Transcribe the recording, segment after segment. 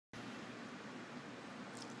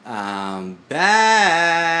I'm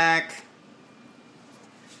back.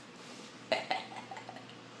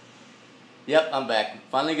 Yep, I'm back.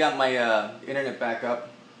 Finally got my internet back up.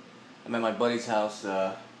 I'm at my buddy's house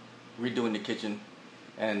redoing the kitchen,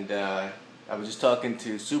 and I was just talking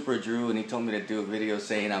to Super Drew, and he told me to do a video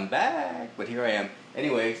saying I'm back, but here I am.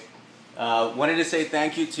 Anyways, wanted to say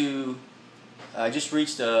thank you to, I just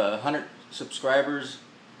reached 100 subscribers.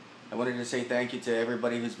 I wanted to say thank you to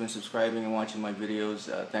everybody who's been subscribing and watching my videos.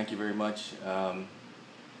 Thank you very much.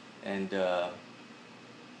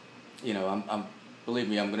 You know, believe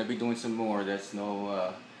me, I'm gonna be doing some more. That's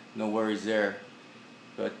no worries there.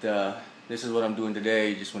 But this is what I'm doing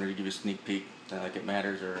today. Just wanted to give you a sneak peek. Not like it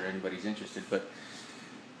matters or anybody's interested, but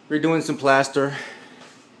we're doing some plaster.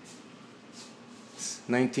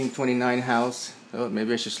 1929 house. Oh,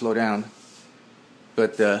 maybe I should slow down.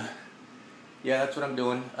 But yeah, that's what I'm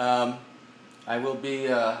doing. I will be.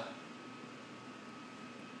 I'll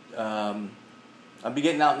be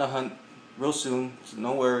getting out on the hunt real soon, so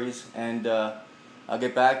no worries, and I'll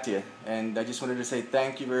get back to you. And I just wanted to say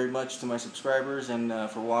thank you very much to my subscribers and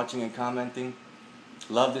for watching and commenting.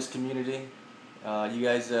 Love this community. You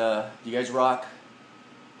guys rock,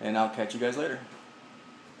 and I'll catch you guys later.